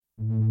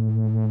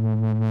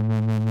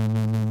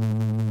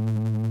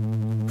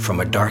From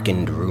a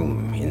darkened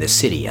room in the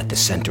city at the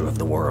center of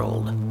the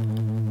world,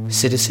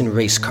 Citizen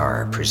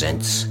Racecar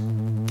presents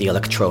the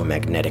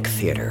Electromagnetic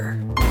Theater.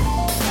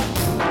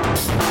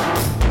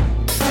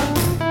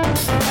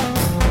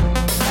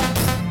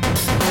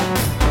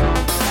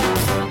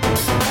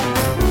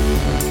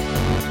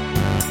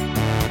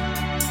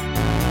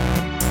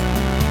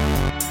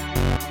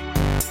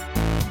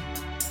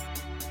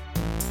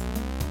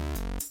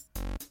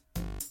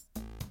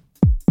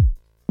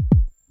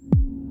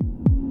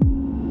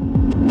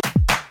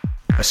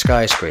 A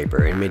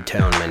skyscraper in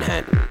Midtown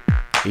Manhattan.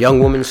 A young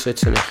woman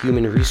sits in a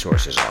human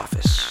resources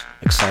office,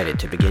 excited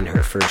to begin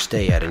her first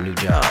day at a new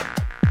job.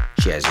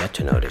 She has yet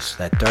to notice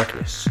that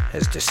darkness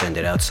has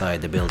descended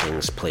outside the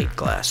building's plate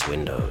glass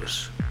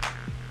windows.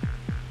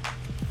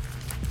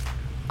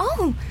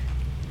 Oh,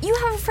 you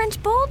have a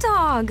French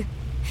bulldog.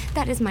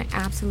 That is my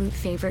absolute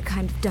favorite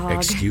kind of dog.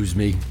 Excuse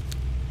me?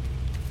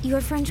 Your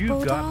French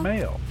bulldog? You've got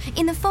mail.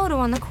 In the photo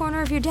on the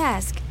corner of your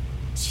desk.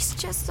 She's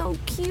just so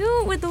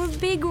cute with those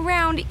big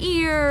round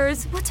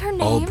ears. What's her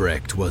name?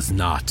 Albrecht was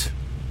not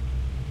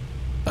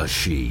a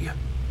she.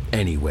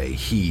 Anyway,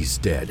 he's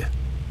dead.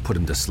 Put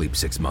him to sleep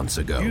 6 months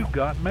ago. You've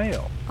got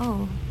mail.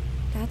 Oh,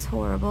 that's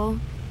horrible.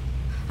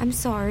 I'm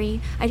sorry.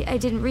 I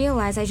didn't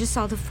realize. I just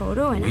saw the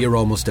photo and We're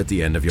almost at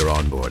the end of your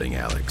onboarding,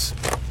 Alex.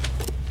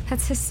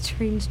 That's a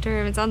strange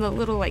term. It's on the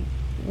little,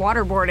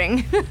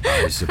 waterboarding.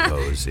 I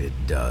suppose it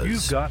does.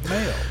 You've got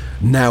mail.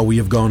 Now we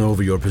have gone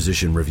over your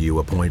position review,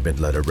 appointment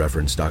letter,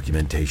 reference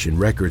documentation,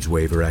 records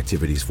waiver,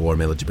 activities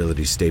form,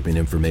 eligibility statement,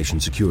 information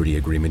security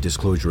agreement,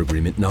 disclosure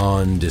agreement,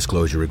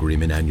 non-disclosure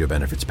agreement, and your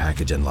benefits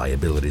package and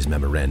liabilities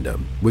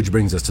memorandum. Which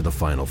brings us to the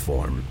final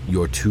form,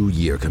 your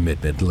 2-year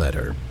commitment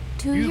letter.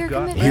 2-year You've got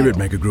commitment? Here at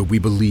Mega Group, we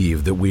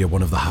believe that we are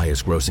one of the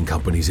highest grossing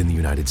companies in the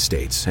United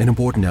States. An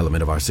important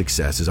element of our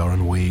success is our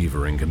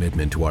unwavering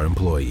commitment to our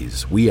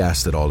employees. We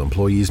ask that all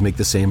employees make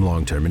the same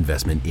long-term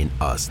investment in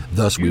us.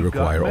 Thus, we You've got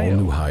require all mail.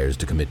 new hires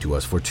to commit to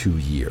us for 2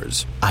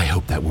 years. I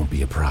hope that won't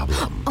be a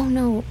problem. Oh,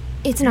 no,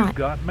 it's You've not.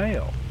 got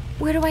mail.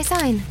 Where do I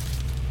sign?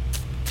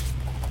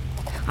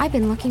 I've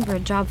been looking for a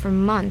job for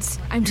months.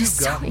 I'm just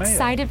You've so got mail.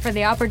 excited for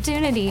the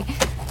opportunity.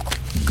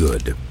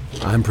 Good.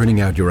 I'm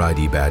printing out your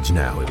ID badge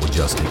now. It will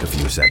just take a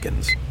few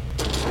seconds.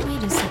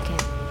 Wait a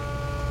second.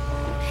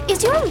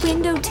 Is your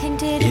window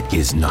tinted? It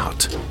is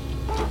not.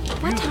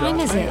 What You've time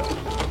got is mail.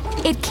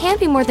 it? It can't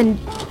be more than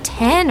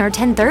 10 or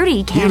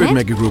 10:30, can Here at it?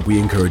 Mega Group, we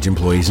encourage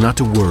employees not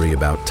to worry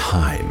about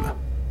time.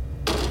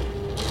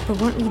 But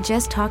weren't we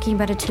just talking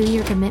about a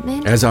 2-year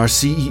commitment? As our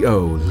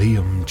CEO,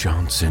 Liam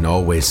Johnson,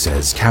 always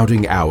says,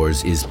 counting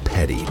hours is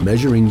petty.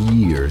 Measuring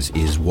years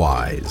is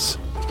wise.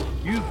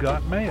 You've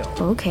got mail.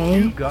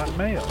 Okay. You've got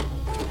mail.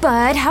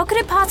 But how could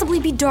it possibly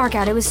be dark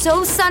out? It was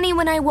so sunny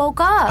when I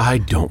woke up. I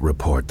don't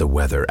report the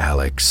weather,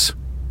 Alex.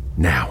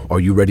 Now,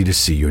 are you ready to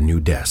see your new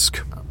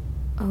desk?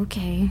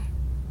 Okay.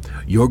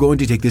 You're going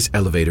to take this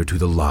elevator to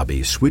the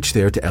lobby. Switch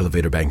there to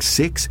elevator bank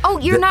 6. Oh,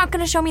 you're not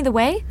going to show me the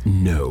way?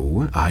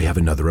 No, I have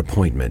another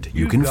appointment.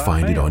 You You've can got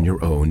find it mail. on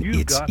your own. You've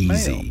It's got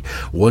easy.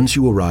 Once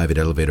you arrive at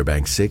elevator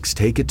bank 6,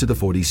 take it to the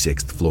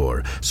 46th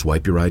floor.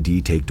 Swipe your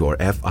ID, take door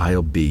F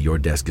aisle B. Your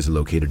desk is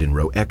located in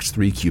row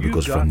X3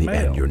 cubicles You've got from the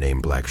mail. end. Your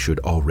name black should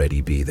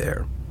already be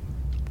there.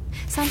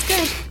 Sounds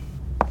good.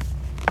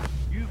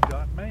 You've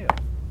got mail.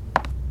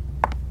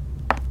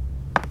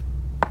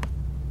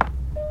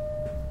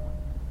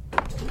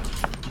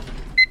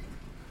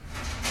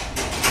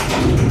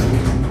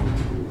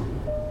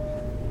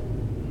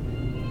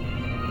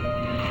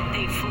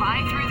 They fly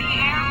through the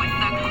air with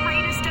the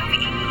greatest of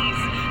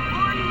ease.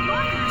 Or New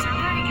Yorkers are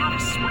learning how to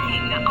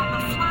swing on the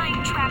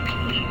flying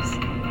trapeze.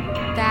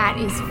 That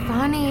is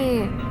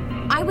funny.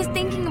 I was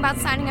thinking about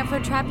signing up for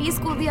trapeze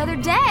school the other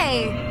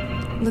day.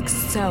 Looks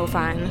so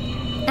fun.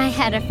 I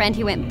had a friend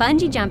who went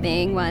bungee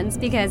jumping once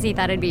because he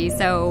thought it'd be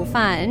so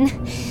fun.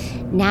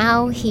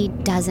 Now he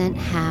doesn't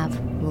have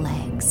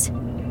legs.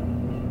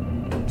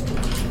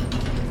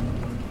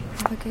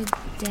 Have a good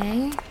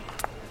day.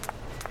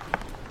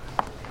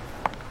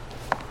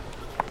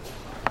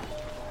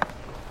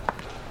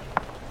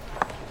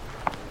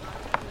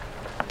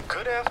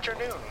 Good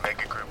afternoon,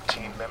 Mega Group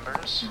team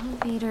members.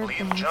 Elevator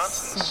Liam bank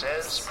Johnson 6.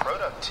 says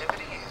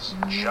productivity is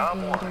job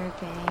one. Elevator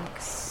bank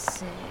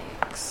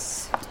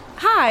 6.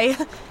 Hi.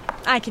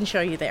 I can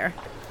show you there.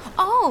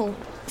 Oh,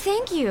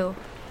 thank you.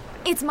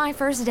 It's my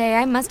first day.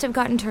 I must have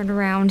gotten turned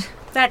around.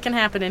 That can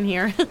happen in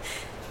here.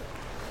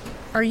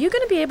 Are you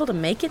going to be able to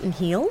make it in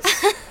heels?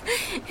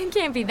 It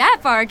can't be that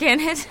far, can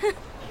it?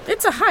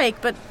 It's a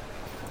hike, but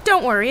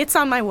don't worry, it's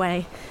on my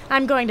way.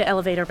 I'm going to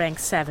elevator bank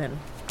 7.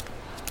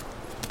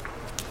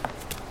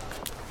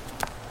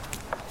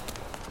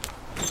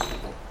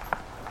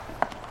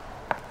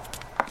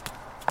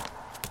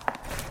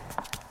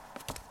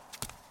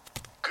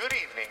 Good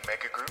evening,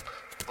 Mega Group.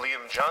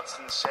 Liam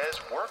Johnson says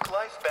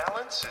work-life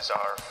balance is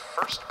our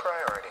first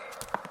priority.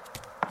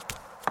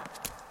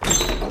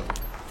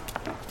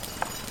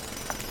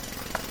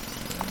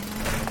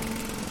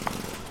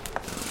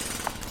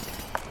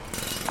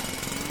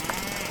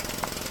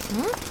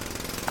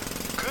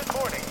 Good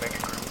morning, Mega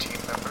Group team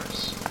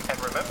members. And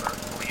remember,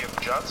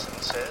 Liam Johnson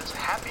says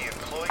happy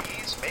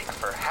employees make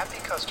for happy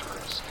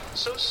customers.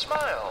 So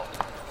smile.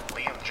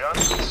 Liam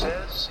Johnson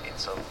says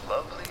it's a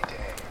lovely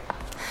day.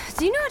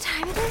 Do you know what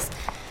time it is?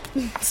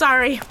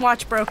 Sorry,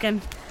 watch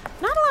broken.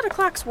 Not a lot of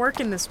clocks work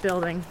in this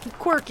building.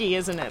 Quirky,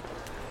 isn't it?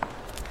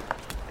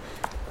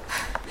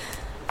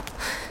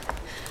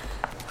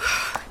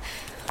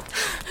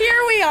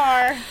 Here we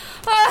are.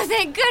 Oh,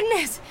 thank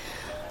goodness.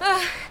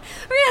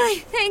 Really,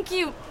 thank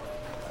you.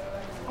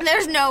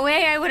 There's no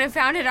way I would have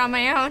found it on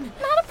my own.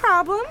 Not a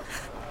problem.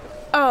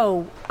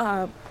 Oh,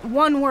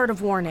 one word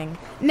of warning.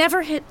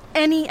 Never hit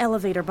any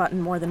elevator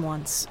button more than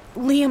once.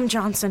 Liam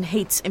Johnson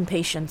hates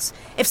impatience.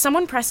 If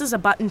someone presses a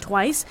button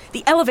twice,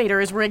 the elevator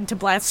is rigged to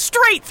blast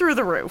straight through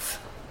the roof.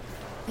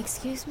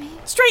 Excuse me?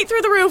 Straight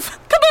through the roof.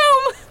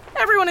 Kaboom!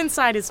 Everyone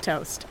inside is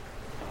toast.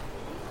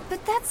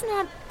 But that's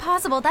not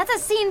possible. That's a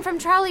scene from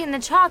Charlie and the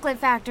Chocolate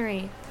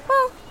Factory.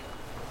 Well,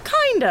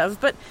 kind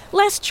of, but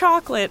less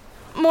chocolate,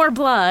 more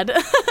blood.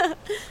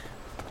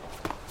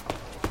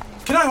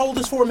 Can I hold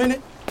this for a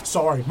minute?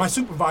 Sorry, my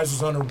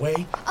supervisor's on her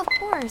way. Of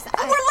course.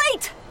 We're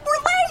late!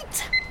 We're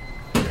late!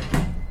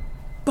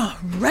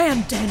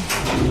 Brandon!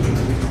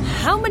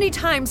 How many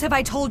times have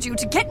I told you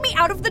to get me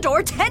out of the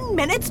door 10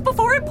 minutes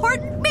before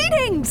important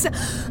meetings?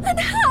 And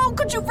how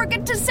could you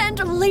forget to send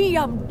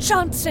Liam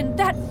Johnson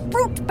that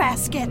fruit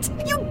basket?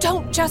 You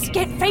don't just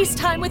get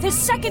FaceTime with his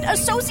second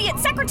associate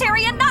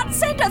secretary and not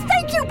send a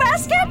thank you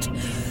basket!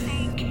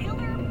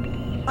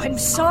 I'm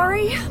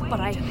sorry, but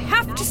I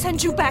have to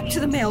send you back to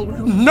the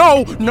mailroom.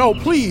 No,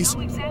 please.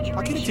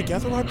 I'll get it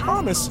together, I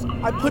promise.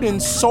 I put in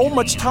so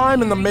much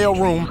time in the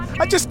mailroom.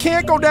 I just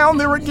can't go down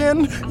there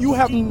again. You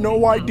have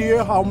no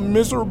idea how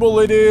miserable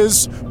it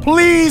is.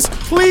 Please,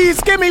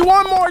 give me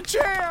one more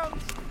chance.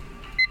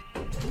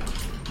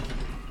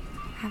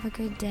 Have a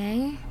good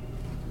day.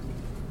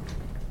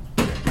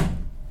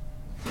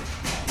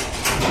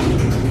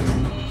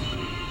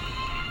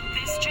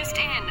 This just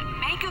in.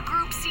 Mega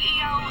Group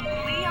CEO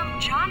Liam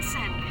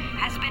Johnson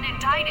has been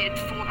indicted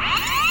for...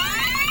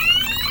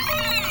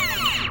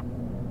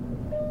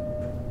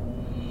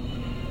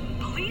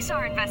 Police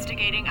are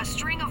investigating a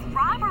string of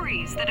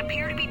robberies that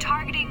appear to be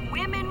targeting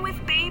women with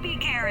baby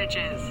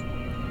carriages.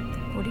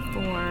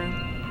 44,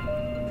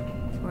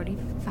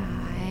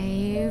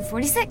 45,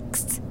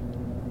 46.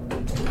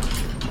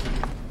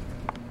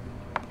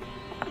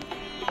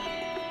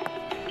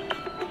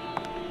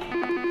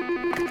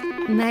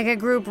 Mega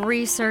Group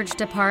Research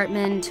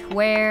Department,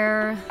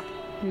 where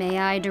may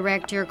I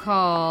direct your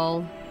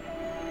call?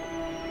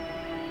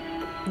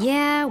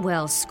 Yeah,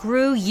 well,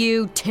 screw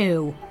you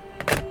too.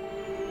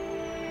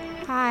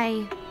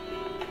 Hi.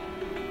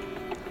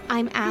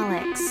 I'm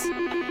Alex.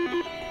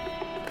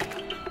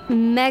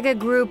 Mega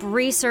Group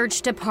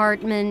Research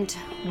Department,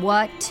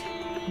 what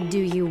do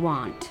you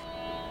want?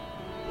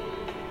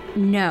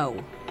 No.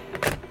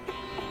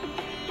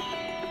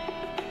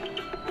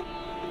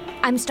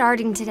 I'm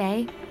starting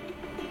today.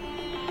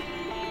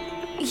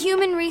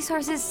 Human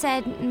Resources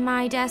said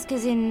my desk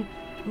is in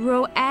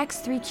row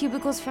X, 3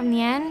 cubicles from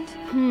the end.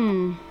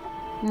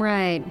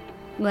 Right.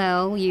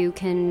 Well, you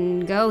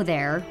can go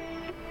there.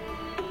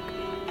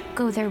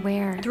 Go there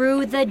where?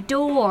 Through the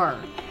door.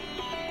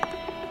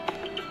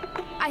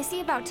 I see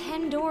about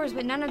 10 doors,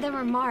 but none of them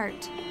are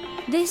marked.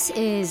 This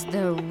is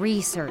the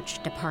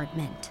Research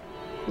Department.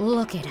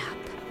 Look it up.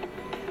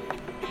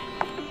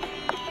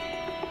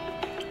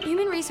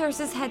 Human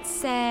Resources had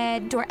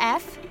said door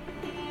F.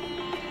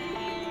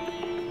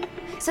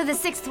 So the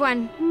 6th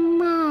one.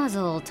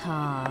 Mazel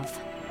tov.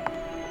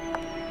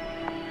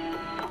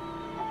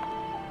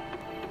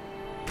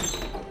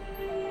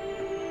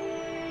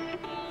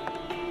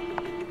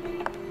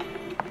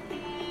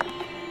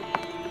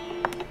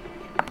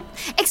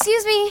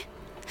 Excuse me.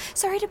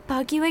 Sorry to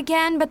bug you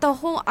again, but the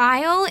whole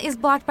aisle is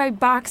blocked by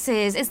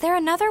boxes. Is there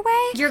another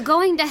way? You're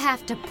going to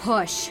have to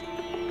push.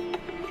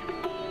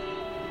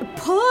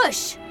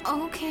 Push!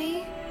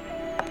 Okay.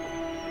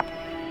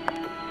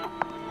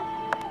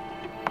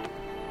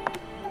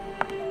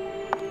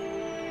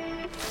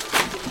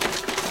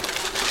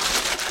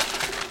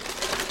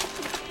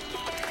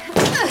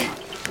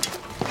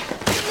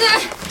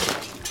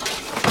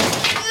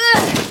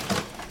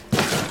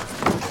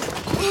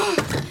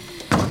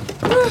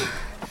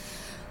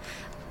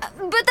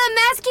 But the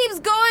mess keeps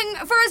going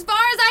for as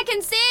far as I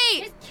can see.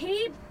 Just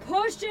keep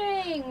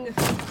pushing.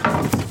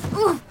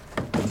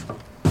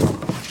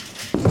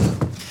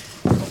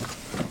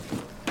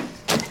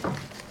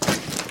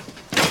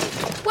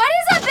 What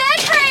is a bed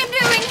frame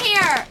doing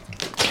here?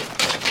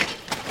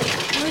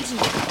 Georgie.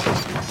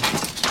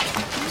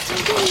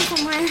 I'm getting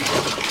somewhere.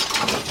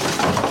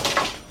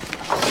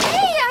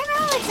 Hey, I'm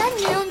Alex. I'm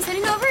new. I'm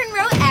sitting over in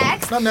row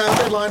X. Not now,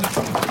 deadline.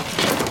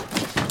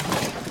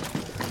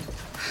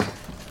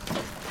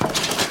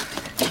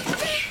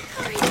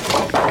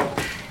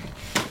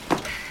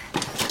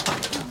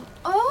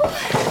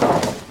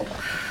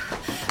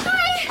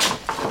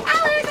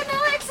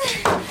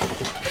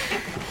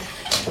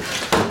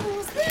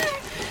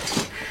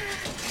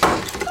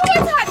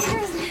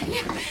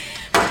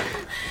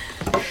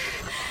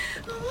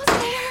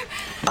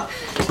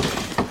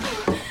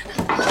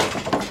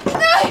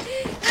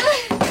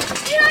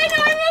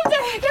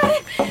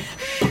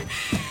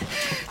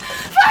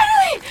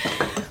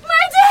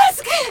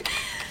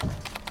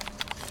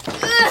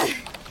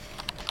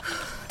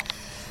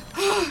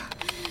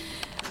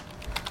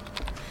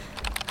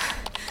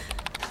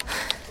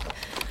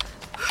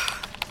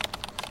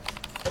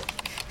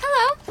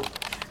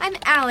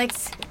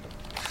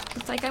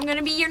 like I'm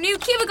gonna be your new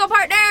cubicle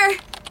partner.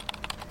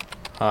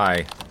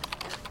 Hi.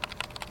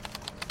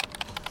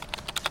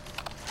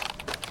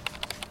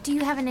 Do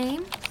you have a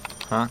name?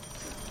 Huh?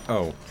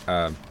 Oh,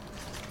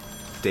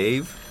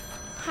 Dave?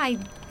 Hi,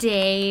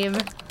 Dave.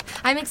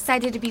 I'm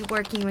excited to be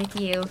working with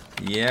you.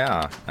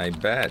 Yeah, I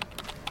bet.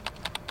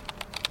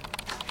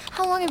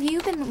 How long have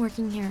you been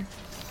working here?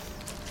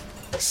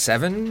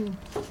 7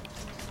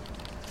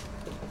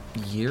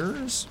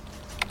 years?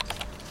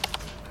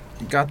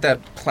 Got that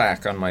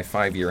plaque on my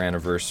 5-year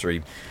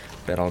anniversary.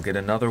 Bet I'll get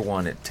another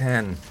one at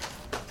 10.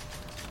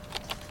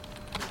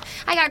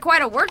 I got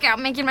quite a workout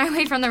making my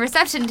way from the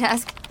reception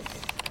desk.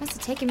 Must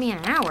have taken me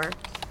an hour.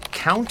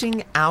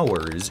 Counting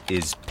hours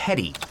is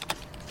petty.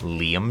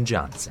 Liam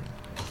Johnson.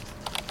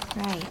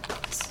 Right.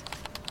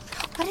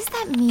 What does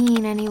that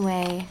mean,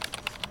 anyway?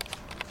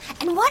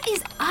 And what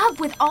is up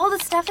with all the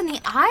stuff in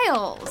the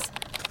aisles?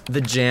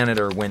 The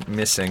janitor went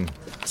missing.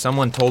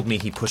 Someone told me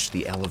he pushed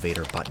the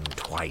elevator button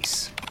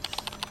twice.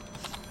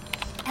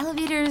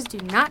 Elevators do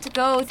not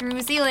go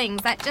through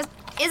ceilings. That just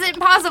isn't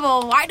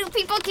possible. Why do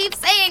people keep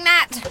saying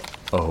that?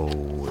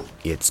 Oh,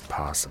 it's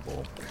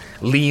possible.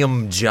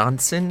 Liam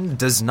Johnson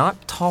does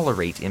not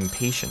tolerate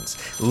impatience.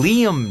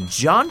 Liam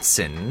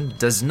Johnson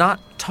does not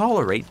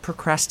tolerate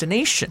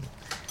procrastination.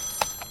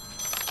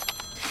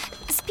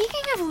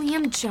 Speaking of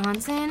Liam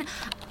Johnson,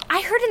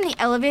 I heard in the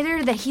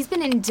elevator that he's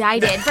been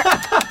indicted for...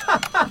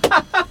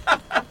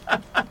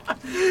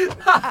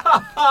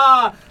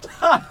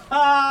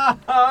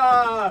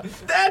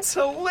 That's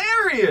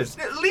hilarious!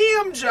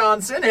 Liam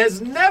Johnson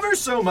has never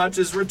so much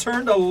as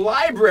returned a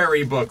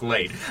library book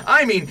late.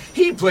 I mean,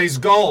 he plays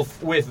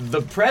golf with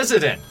the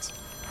president.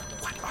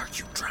 What are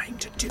you trying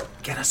to do?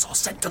 Get us all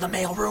sent to the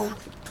mailroom?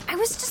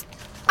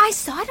 I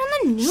saw it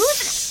on the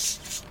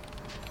news.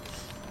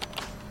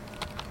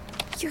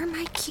 You're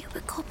my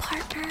cubicle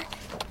partner,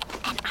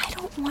 and I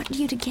don't want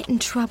you to get in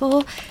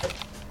trouble,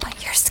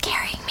 but you're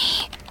scaring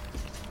me.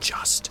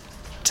 Just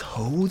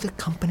toe the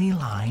company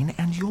line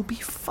and you'll be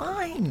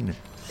fine.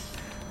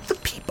 The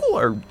people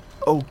are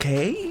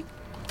okay.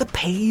 The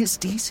pay is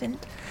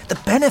decent. The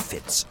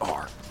benefits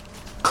are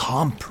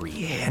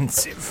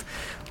comprehensive.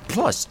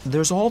 Plus,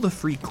 there's all the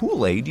free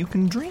Kool-Aid you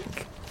can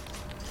drink.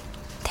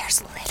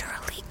 There's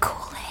literally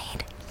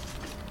Kool-Aid.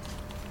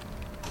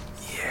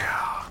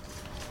 Yeah.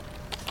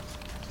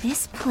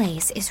 This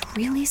place is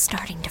really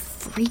starting to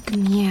freak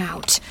me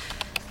out.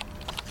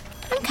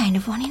 I'm kind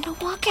of wanting to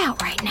walk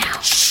out right now.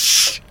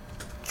 Shh!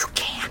 You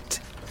can't.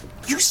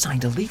 You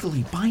signed a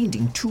legally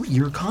binding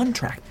 2-year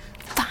contract.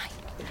 Fine.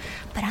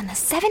 But on the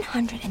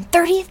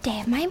 730th day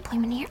of my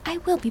employment here, I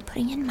will be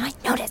putting in my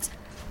notice.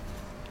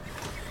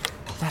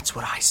 That's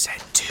what I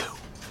said, too.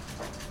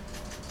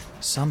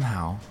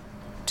 Somehow,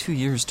 2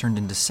 years turned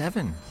into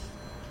 7.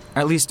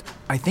 At least,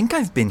 I think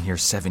I've been here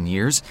 7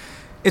 years.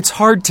 It's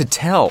hard to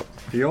tell.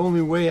 The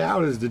only way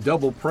out is to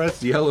double press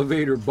the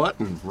elevator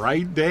button,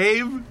 right,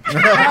 Dave?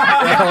 Like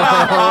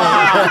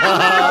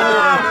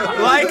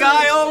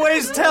I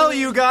always tell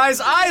you guys,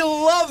 I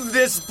love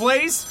this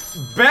place.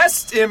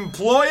 Best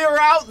employer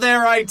out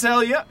there, I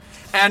tell you.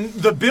 And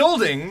the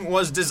building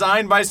was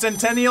designed by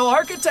Centennial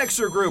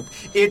Architecture Group.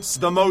 It's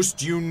the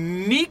most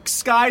unique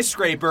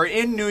skyscraper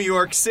in New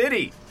York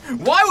City.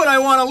 Why would I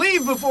want to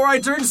leave before I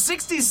turn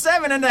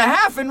 67 and a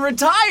half and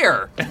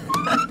retire?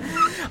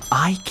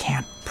 I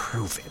can't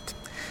prove it,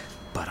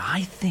 but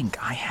I think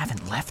I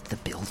haven't left the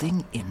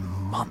building in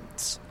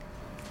months.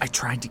 I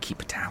tried to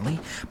keep a tally,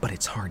 but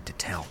it's hard to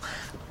tell.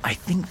 I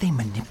think they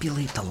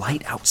manipulate the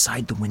light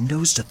outside the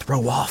windows to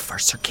throw off our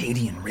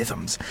circadian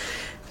rhythms.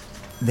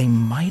 They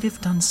might have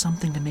done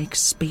something to make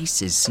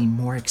spaces seem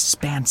more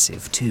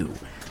expansive, too,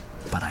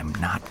 but I'm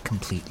not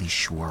completely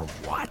sure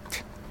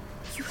what.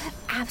 You have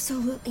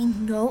absolutely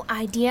no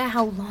idea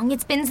how long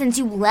it's been since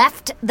you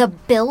left the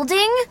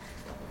building?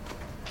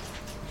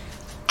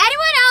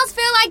 Anyone else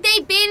feel like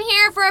they've been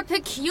here for a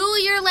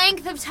peculiar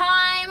length of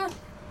time?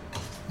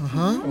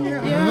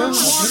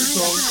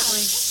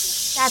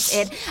 That's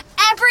it.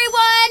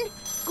 Everyone,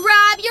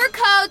 grab your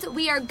coats.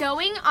 We are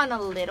going on a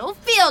little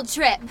field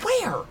trip.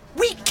 Where?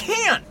 We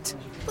can't!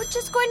 We're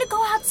just going to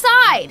go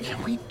outside.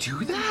 Can we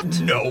do that?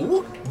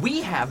 No,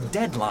 we have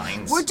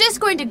deadlines. We're just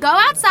going to go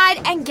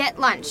outside and get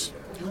lunch.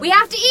 We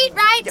have to eat,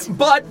 right?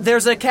 But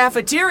there's a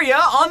cafeteria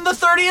on the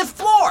 30th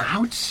floor.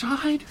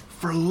 Outside?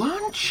 For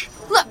lunch?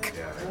 Look,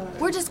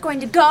 we're just going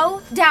to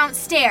go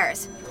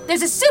downstairs.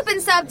 There's a soup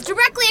and subs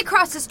directly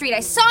across the street.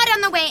 I saw it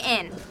on the way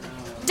in.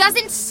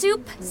 Doesn't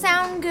soup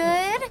sound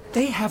good?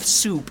 They have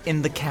soup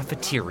in the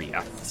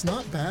cafeteria. It's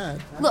not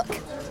bad. Look,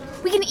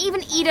 we can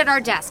even eat at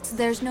our desks.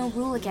 There's no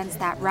rule against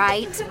that,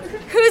 right?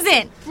 Who's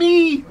in?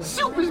 Me!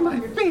 Soup is my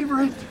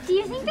favorite. Do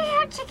you think they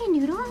have chicken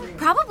noodles?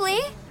 Probably.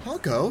 I'll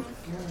go.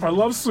 I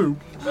love soup.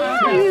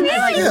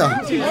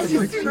 Yeah.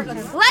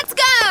 Let's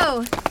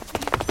go!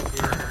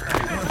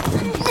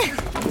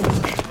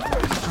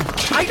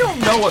 I don't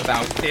know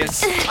about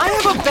this. I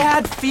have a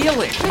bad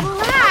feeling.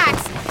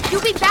 Relax.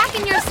 You'll be back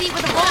in your seat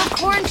with a bowl of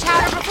corn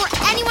chowder before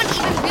anyone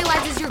even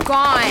realizes you're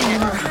gone.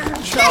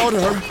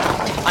 Chowder.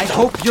 I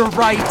hope you're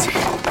right.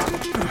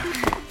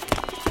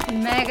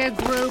 Mega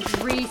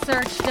Group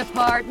Research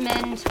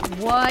Department.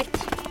 What?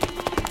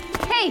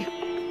 Hey,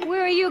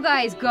 where are you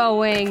guys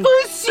going?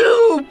 For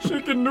soup!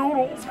 Chicken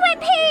noodles.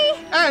 Squid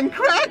And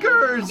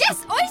crackers!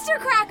 Yes, oyster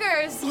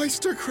crackers!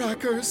 Oyster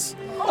crackers.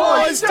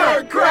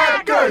 Oyster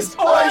crackers!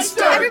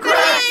 Oyster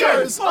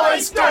crackers!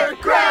 Oyster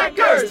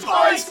crackers!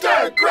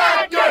 Oyster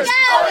crackers!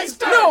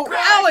 Oyster No,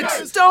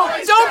 Alex, don't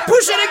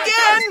push it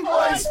again!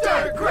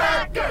 Oyster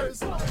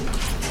crackers!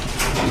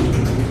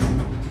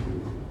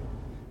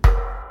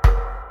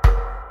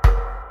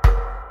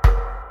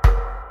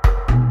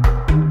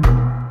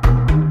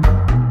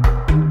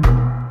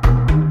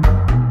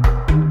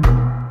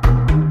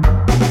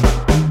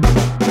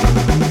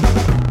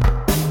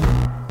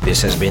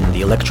 This has been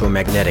the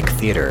Electromagnetic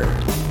Theater.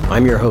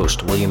 I'm your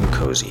host, William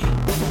Cozy.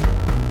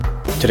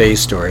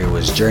 Today's story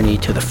was Journey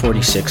to the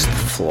 46th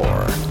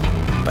Floor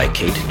by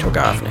Kate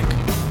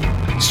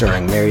Torgovnik,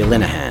 starring Mary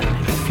Linehan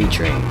and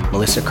featuring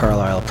Melissa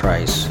Carlisle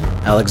Price,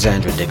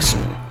 Alexandra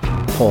Dixon,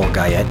 Paul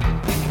Guyette,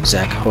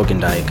 Zach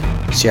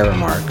Hogendijk, Sierra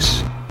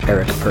Marks,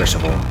 Eric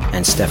Percival,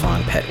 and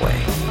Stefan Petway.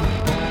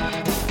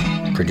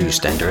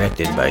 Produced and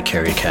directed by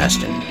Carrie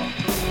Caston.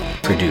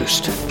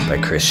 Produced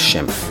by Chris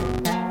Schimpf.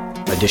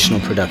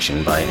 Additional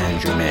production by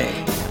Andrew May.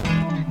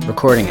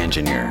 Recording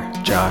engineer,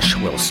 Josh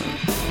Wilson.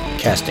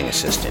 Casting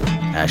assistant,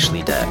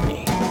 Ashley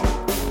Dabney.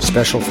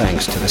 Special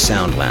thanks to the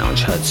Sound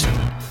Lounge Hudson.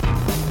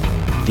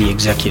 The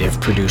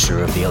executive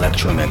producer of the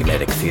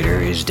Electromagnetic Theater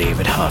is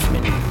David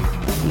Hoffman,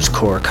 whose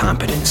core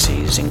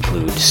competencies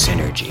include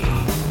synergy.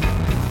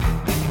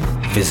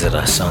 Visit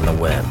us on the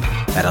web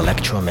at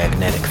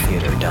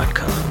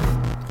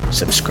electromagnetictheater.com.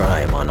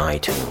 Subscribe on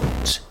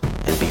iTunes.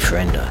 And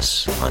befriend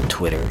us on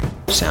Twitter,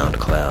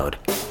 SoundCloud,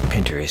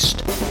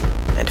 Pinterest,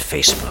 and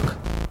Facebook.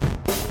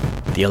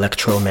 The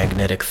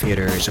Electromagnetic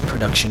Theater is a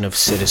production of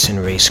Citizen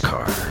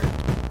Racecar.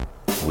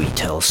 We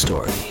tell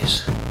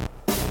stories.